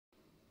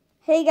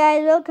Hey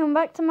guys, welcome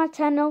back to my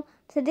channel.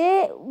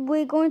 Today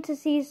we're going to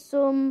see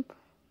some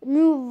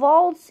new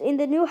vaults in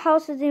the new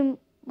houses in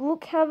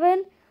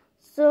Brookhaven.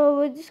 So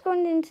we're just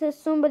going into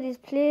somebody's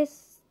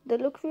place, the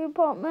luxury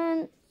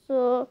apartment.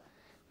 So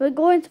we're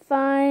going to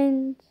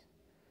find...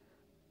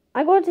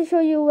 I'm going to show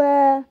you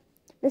where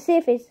the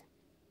safe is.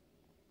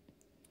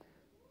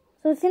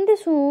 So it's in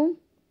this room.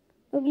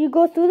 You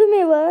go through the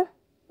mirror.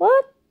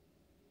 What?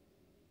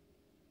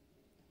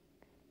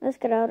 Let's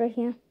get out of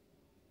here.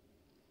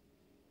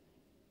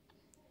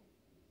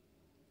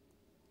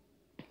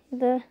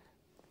 The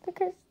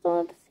guy's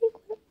still the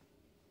secret.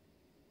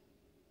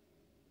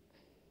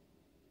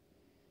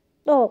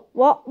 Oh,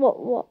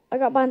 what? I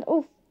got banned.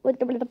 Oh, wait,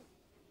 can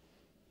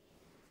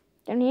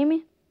you hear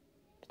me?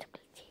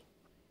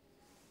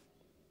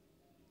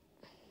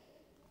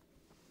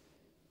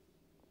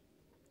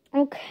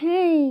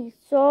 Okay,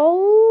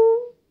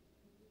 so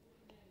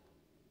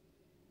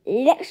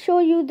let's show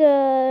you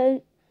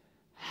the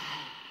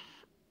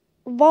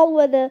vault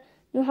where the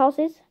new house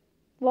is.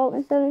 Vault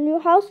instead of the new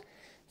house.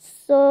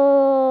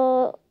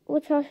 So,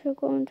 which house are you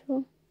going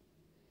to?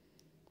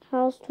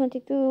 House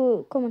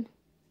 22. Come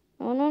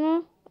on.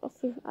 No.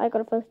 I got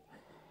it first.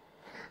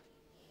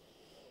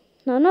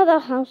 No, not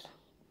that house.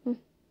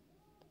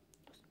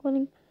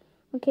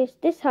 Okay, it's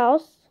this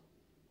house.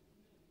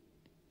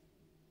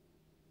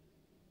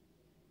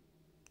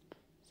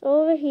 So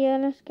over here,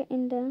 let's get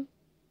in there.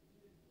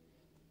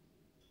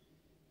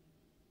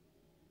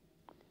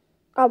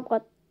 Oh,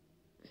 what?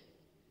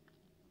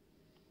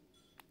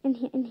 In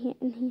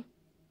here.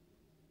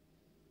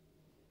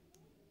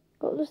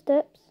 Go up the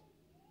steps.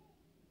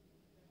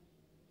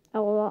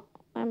 Oh, well,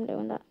 I'm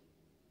doing that.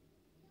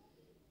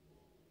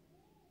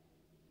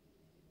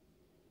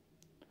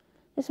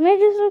 This may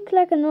just look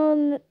like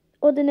an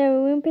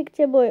ordinary room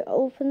picture, but it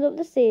opens up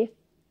the safe.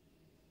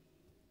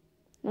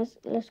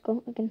 Let's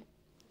go again.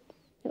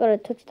 I gotta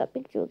touch that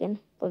picture again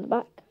from the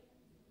back.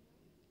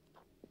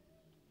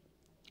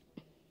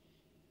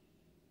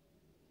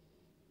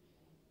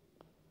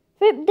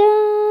 Flip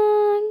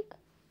dunk!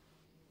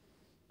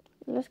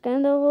 Let's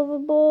get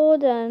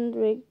overboard and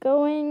we're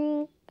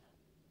going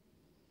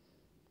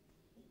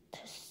to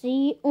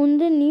see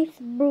underneath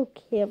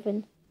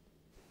Brookhaven.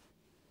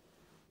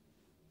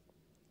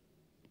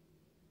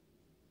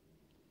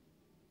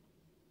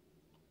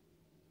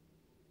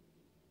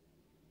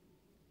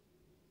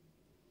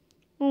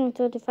 I'm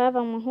 35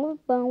 on my whole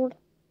board.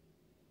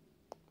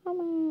 Come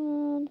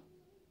on.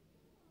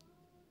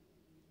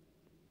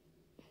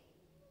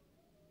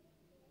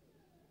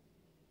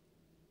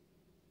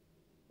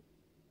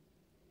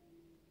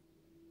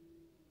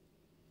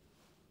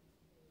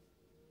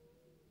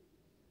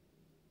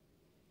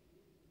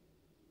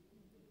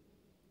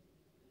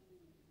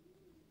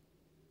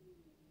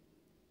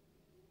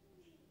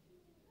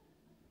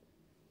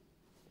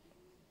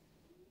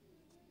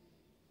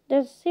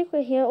 There's a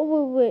secret here.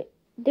 Oh, wait.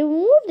 They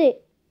moved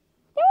it.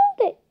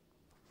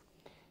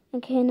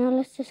 Okay, now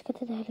let's just get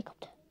to the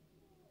helicopter.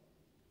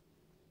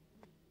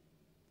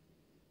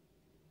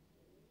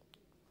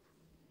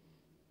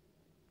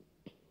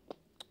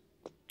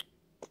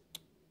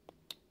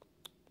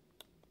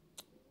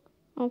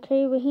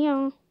 Okay, we're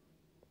here.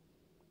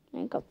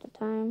 Make up the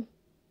time.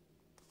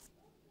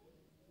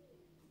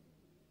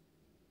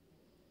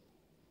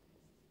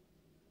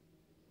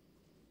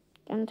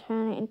 And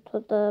turn it into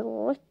the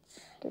right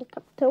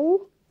helicopter.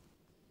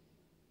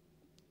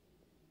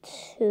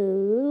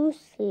 Too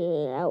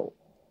slow.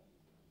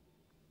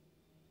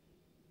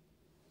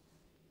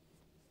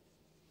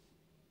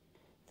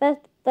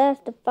 Faster.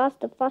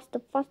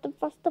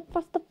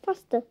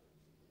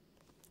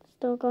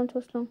 Still going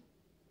too slow.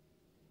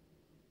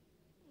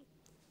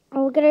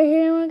 Oh, we're gonna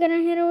hit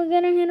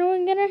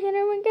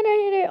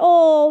it.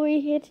 Oh, we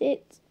hit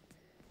it.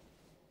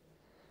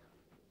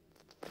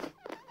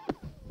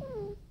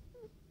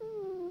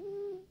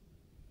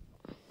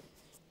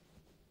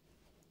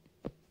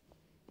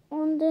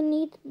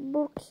 Underneath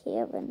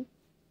Brookhaven.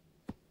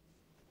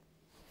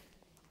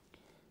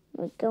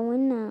 We're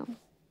going now.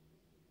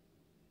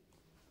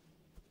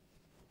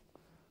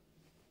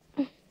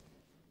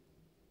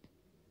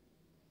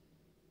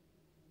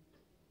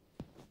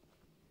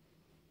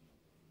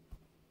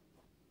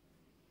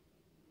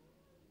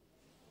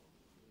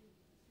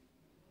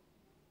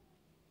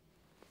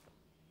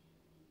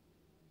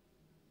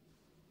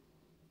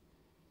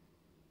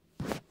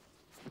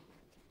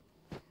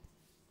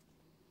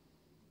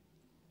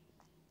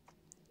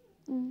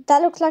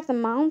 That looks like the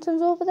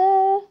mountains over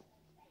there.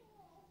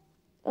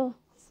 Oh,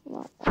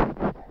 wow.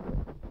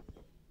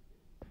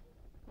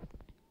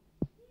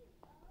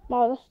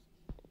 Wow, that's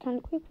kind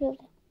of creepy over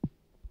there.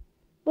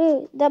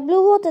 Wait, that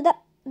blue water,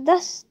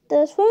 that's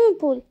the swimming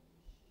pool.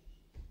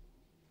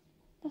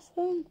 The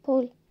swimming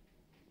pool.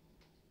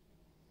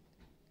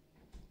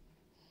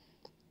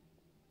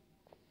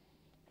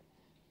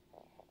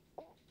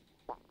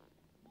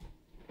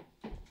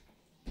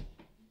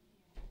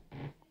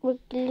 We're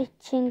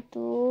glitching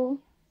through.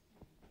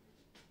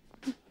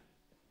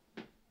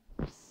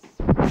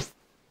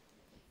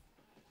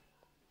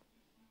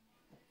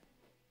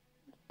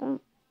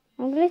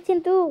 I'm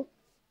glitching too.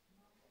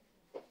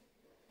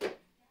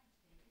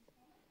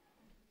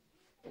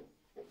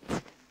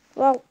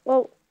 Well,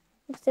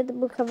 let's say the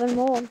Brookhaven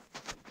Mall.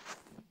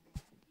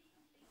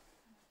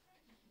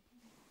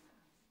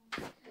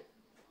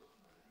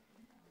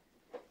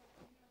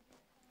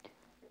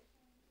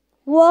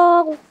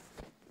 Whoa!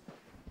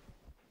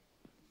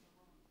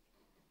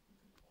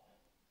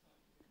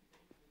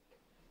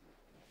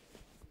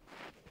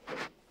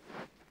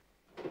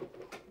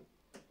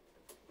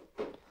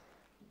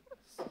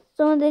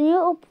 So in the new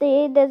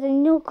update, there's a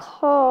new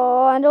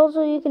car, and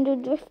also you can do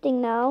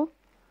drifting now.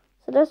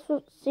 So let's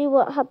see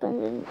what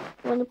happens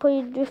when you put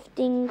your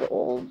drifting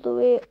all the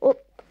way up.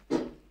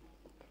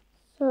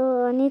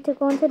 So I need to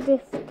go into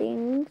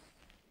drifting.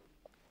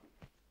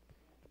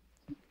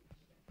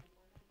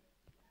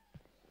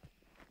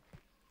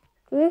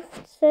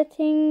 Drift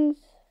settings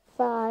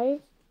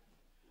 5.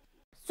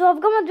 So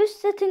I've got my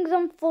drift settings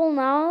on full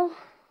now.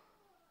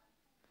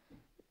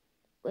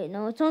 Wait,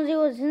 no, it's on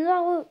 0. It's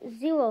on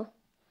 0.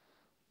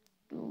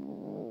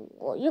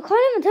 You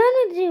can't even turn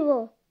with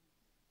 0.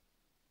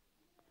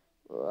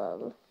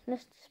 Well,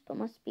 let's just put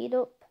my speed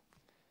up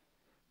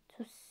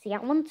to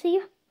 70.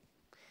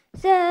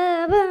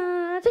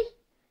 70.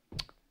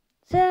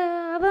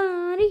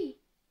 70.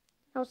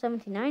 Oh,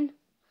 79.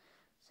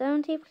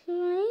 70,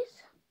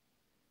 please.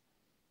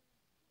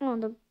 Oh,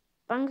 the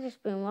bank's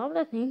just been robbed,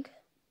 I think.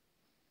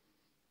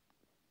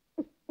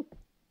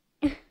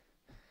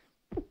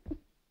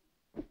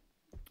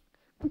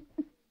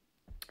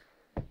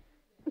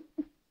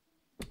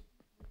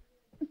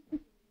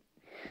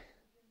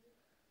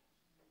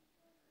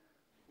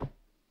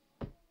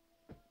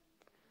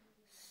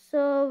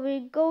 So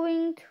we're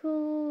going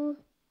to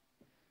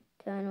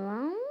turn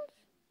around.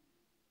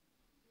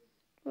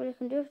 What you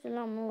can do is a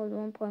lot more with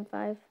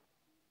 1.5.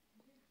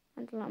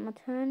 And a lot more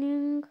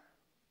turning.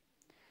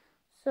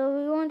 So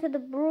we're going to the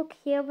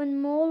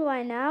Brookhaven Mall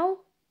right now.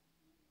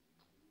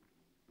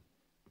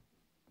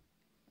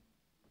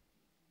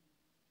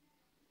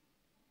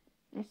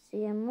 Let's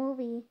see a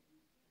movie.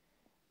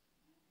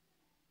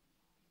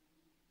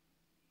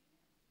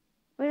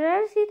 Wait, did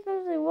I see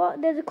something?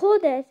 What? There's a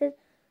code there. It says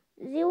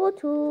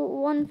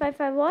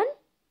 021551.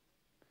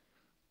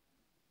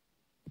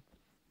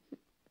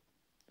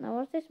 Now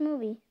what's this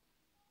movie?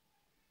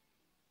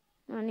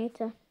 I need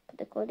to put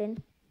the code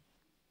in.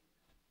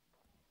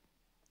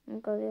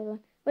 And go the other one.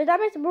 Wait,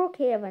 that is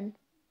Brookhaven.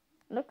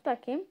 Looks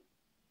like him.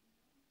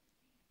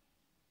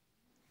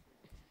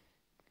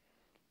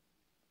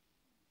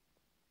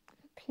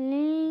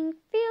 Playing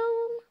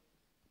film.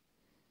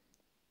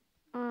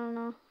 I don't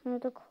know.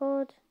 Another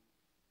code.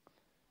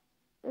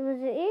 Was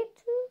it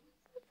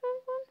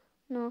 82551?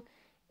 No.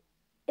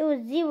 It was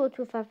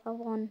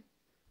 02551.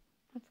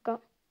 I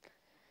forgot.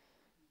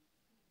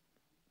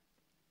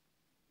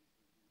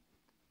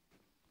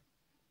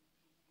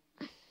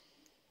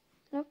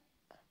 Look.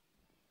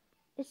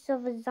 It's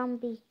of a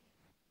zombie.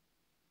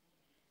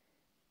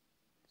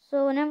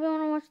 So whenever you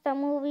want to watch that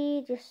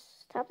movie,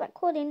 just type that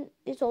code in.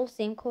 It's all the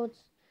same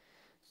codes.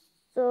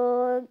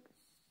 So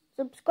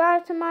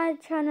subscribe to my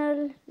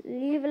channel.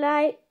 Leave a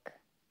like.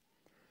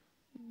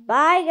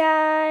 Bye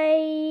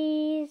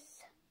guys.